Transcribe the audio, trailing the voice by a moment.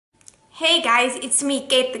Hey guys, it's me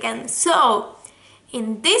Kate again. So,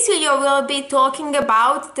 in this video we'll be talking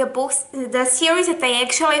about the series that I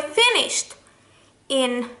actually finished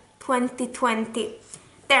in 2020.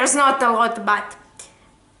 There's not a lot, but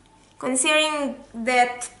considering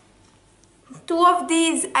that two of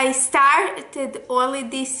these I started only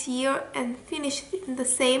this year and finished in the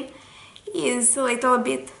same is a little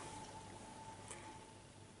bit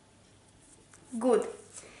good.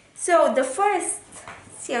 So the first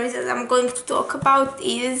series that I'm going to talk about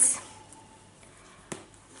is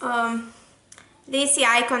DC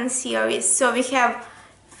Icon series. So we have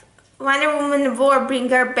Wonder Woman,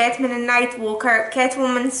 Warbringer, Batman and Nightwalker,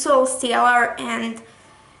 Catwoman, Soul Stealer, and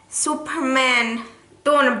Superman,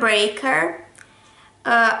 Dawnbreaker.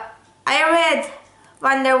 I read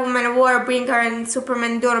Wonder Woman, Warbringer, and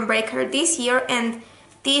Superman, Dawnbreaker this year, and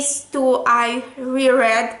these two I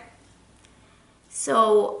reread.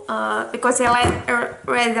 So, because I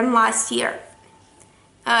read them last year.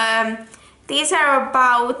 These are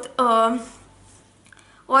about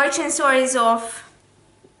origin stories of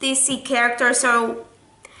DC characters. So,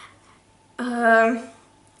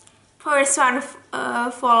 first one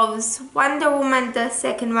follows Wonder Woman, the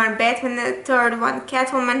second one Batman, the third one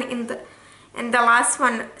Catwoman, and the last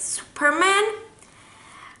one Superman.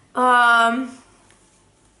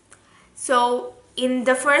 So in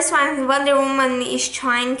the first one, Wonder Woman is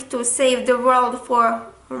trying to save the world from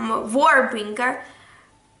Warbringer.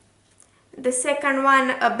 The second one,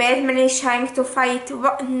 Batman is trying to fight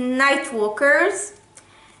Nightwalkers.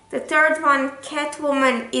 The third one,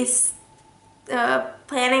 Catwoman is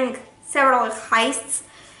planning several heists.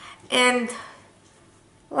 And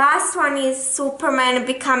last one is Superman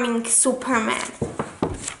becoming Superman.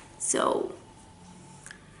 So,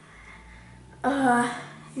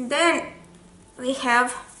 then we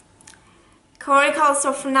have Chronicles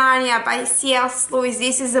of Narnia by C.S. Lewis.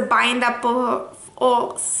 This is a bind-up of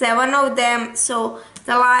all 7 of them. So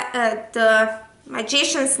the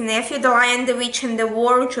Magician's Nephew, the Lion, the Witch, and the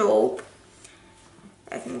Wardrobe.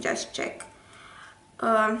 Let me just check.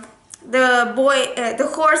 The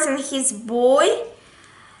Horse and His Boy,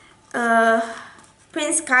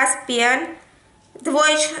 Prince Caspian, The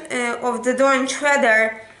Voyage of the Dawn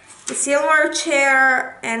Treader, The Silver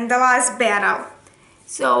Chair, and The Last Battle.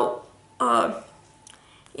 So,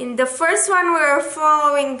 in the first one we're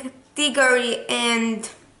following Tiggery and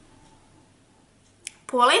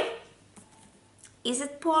Polly. Is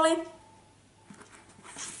it Polly?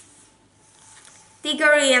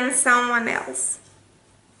 Tiggery and someone else.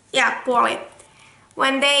 Yeah, Polly.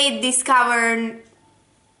 When they discover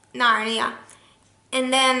Narnia.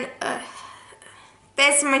 And then,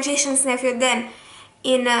 that's Magician's Nephew. Then,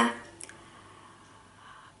 in The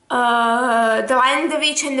Lion, the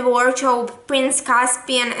Witch, and the Wardrobe, Prince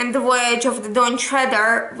Caspian, and the Voyage of the Dawn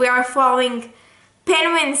Treader, we are following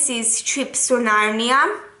Penguin's trips to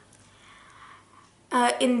Narnia.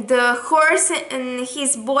 In The Horse and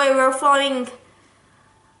His Boy, we're following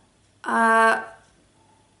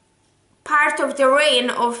part of the reign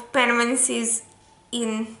of Penguin's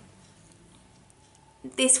in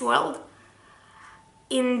this world.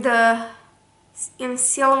 In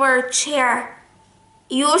Silver Chair,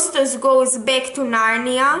 Eustace goes back to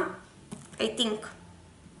Narnia, I think.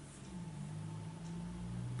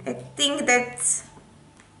 I think that's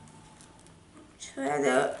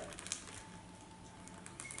the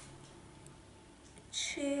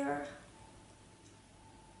chair.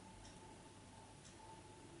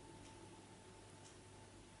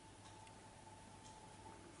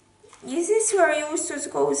 Is this where Eustace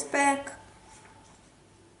goes back?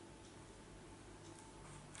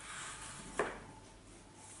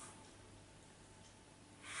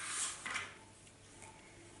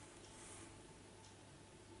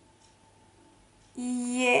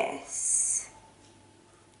 Yes.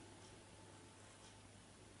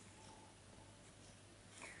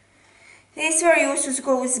 This is where Eustace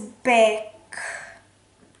goes back.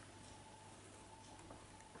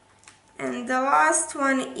 And the last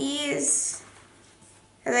one is,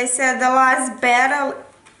 as I said, The Last Battle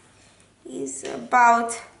is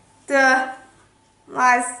about the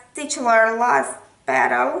titular last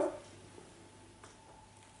battle.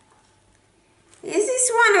 Is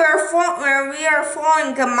this one where we are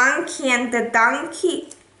following a monkey and the donkey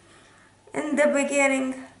in the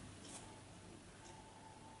beginning?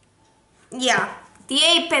 Yeah, the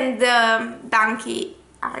ape and the donkey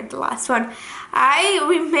are the last one. I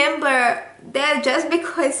remember that just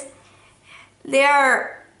because they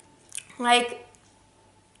are like,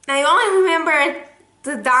 I only remember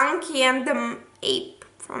the donkey and the ape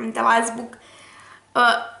from the last book.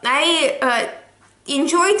 I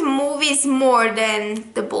enjoyed movies more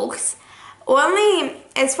than the books. Only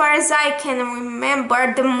as far as I can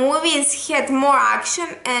remember, the movies had more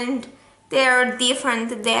action and they're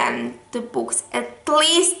different than the books. At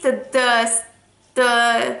least the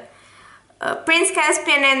Prince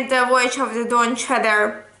Caspian and the Voyage of the Dawn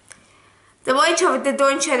Treader. The Voyage of the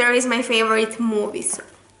Dawn Treader is my favorite movie. So.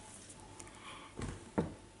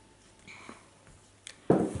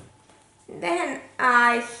 Then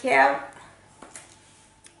I have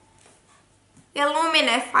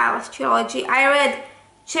Illumina Files trilogy. I read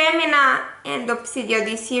Gemina and Obsidia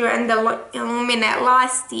this year and the Illumina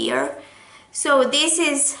last year. So this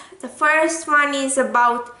is, the first one is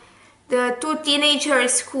about the two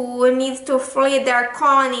teenagers who need to flee their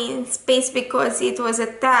colony in space because it was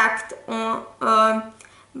attacked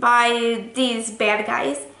by these bad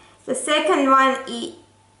guys. The second one,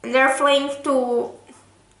 they're fleeing to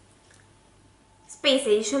space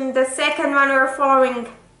station. The second one, we're following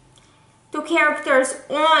two characters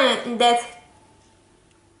on that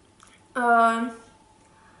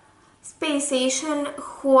space station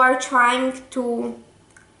who are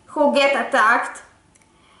who get attacked.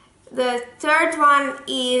 The third one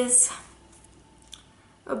is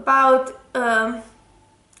about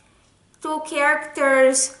two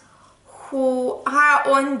characters who are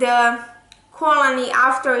on the colony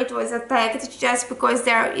after it was attacked, just because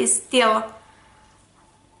there is still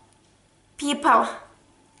people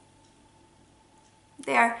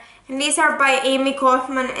there. And these are by Amy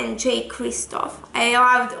Kaufman and Jay Kristoff. I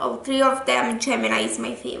loved all three of them. Gemina is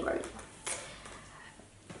my favorite.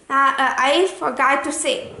 I forgot to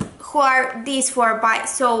say who are these four by.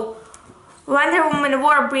 So Wonder Woman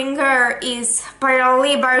Warbringer is by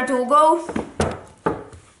Leigh Bardugo.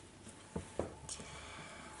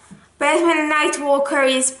 Batman Nightwalker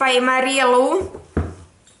is by Maria Lu.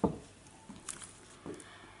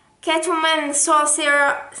 Catwoman Soul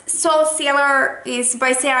Stealer is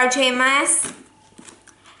by Sarah J. Maas.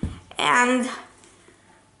 And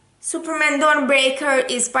Superman Dawnbreaker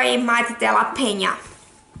is by Matt Della Pena.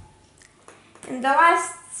 And the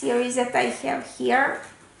last series that I have here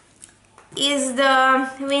is the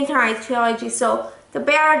Winter Night trilogy. So The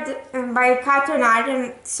Bear by Catherine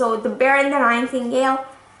Arden. So The Bear and the Nightingale,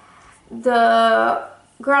 The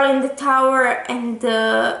Girl in the Tower, and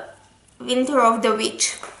The Winter of the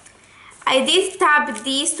Witch. I did tab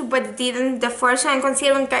these two, but didn't the first one,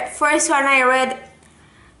 considering the first one I read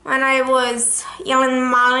when I was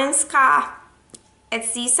Ellen Malinska at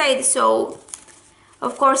Seaside, so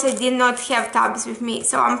of course I did not have tabs with me,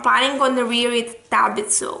 so I'm planning on the reread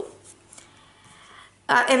tabs. So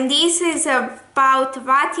and this is about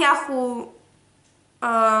Vatia, who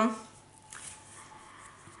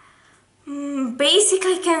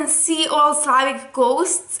basically can see all Slavic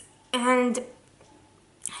ghosts, and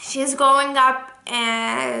she's growing up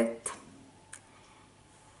at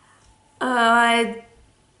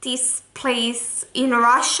this place in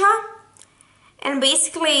Russia, and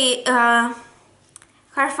basically her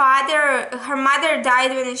mother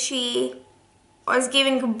died when she was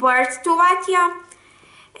giving birth to Vatia,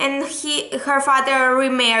 and her father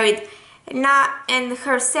remarried. And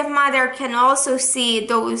her stepmother can also see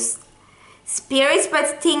those spirits,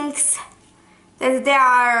 but thinks that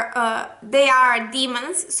they are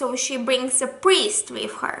demons, so she brings a priest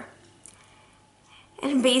with her.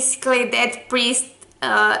 And basically that priest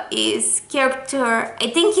is character, I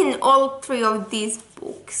think, in all three of these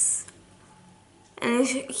books. And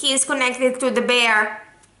he is connected to the bear.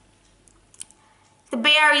 The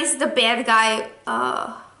bear is the bad guy,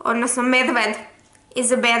 or no, Medved is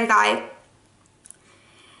the bad guy.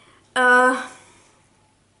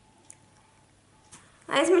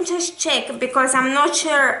 Let me just check, because I'm not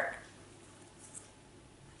sure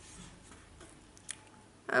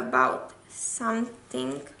about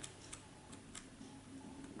something.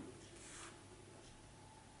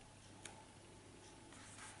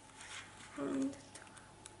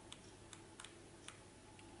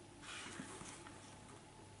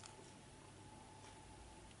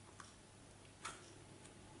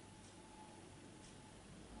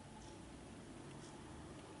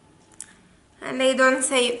 And they don't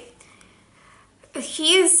say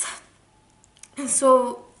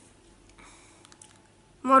so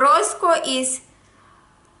Morozko is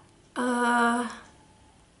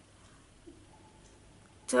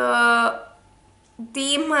the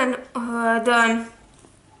demon, the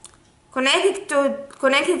connected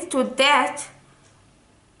to death,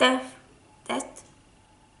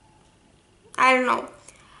 I don't know.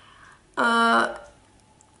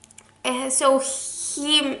 So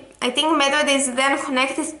I think Medved is then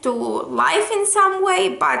connected to life in some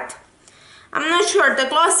way, but I'm not sure, the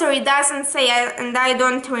glossary doesn't say and I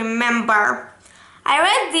don't remember. I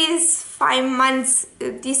read this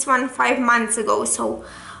one 5 months ago, so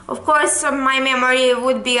of course my memory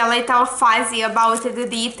would be a little fuzzy about the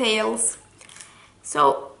details.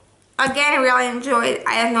 So again, I really enjoyed.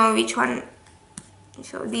 I don't know which one.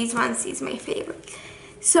 So this one is my favorite.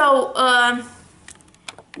 So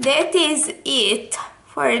that is it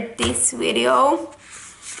for this video.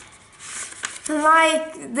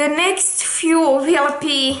 Like, the next few will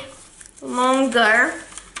be longer.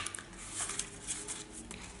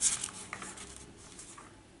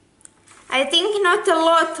 I think not a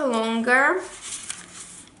lot longer,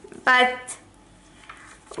 but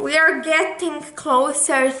we are getting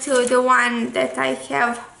closer to the one that I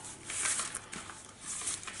have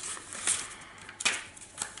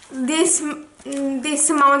this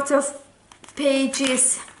amount of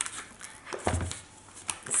pages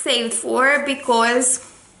saved for,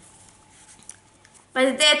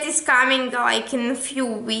 but that is coming like in a few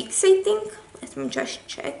weeks, I think. Let me just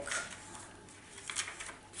check.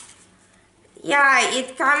 Yeah,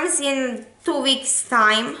 it comes in 2 weeks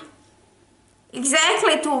time,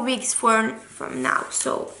 exactly 2 weeks from now.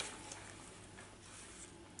 So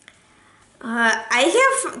I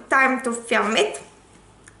have time to film it,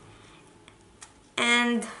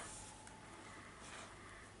 and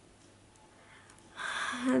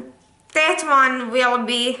that one will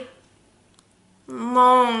be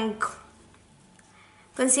long,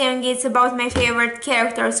 considering it's about my favorite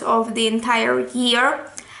characters of the entire year.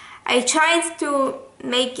 I tried to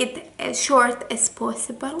make it as short as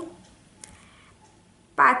possible,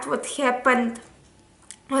 but what happened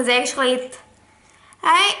was actually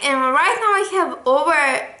right now I have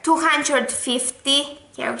over 250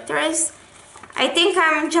 characters. I think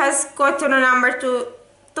I'm just got to the number to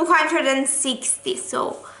 260,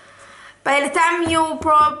 so by the time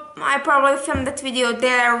I probably film that video,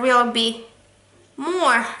 there will be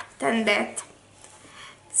more than that.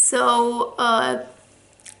 So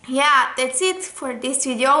yeah, that's it for this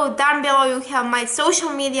video. Down below you have my social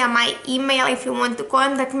media, my email if you want to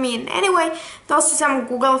contact me in any way. There's also some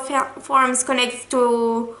Google forms connected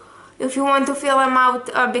to if you want to fill them out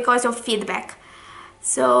because of feedback.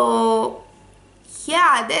 So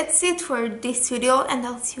yeah, that's it for this video, and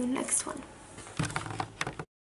I'll see you next one.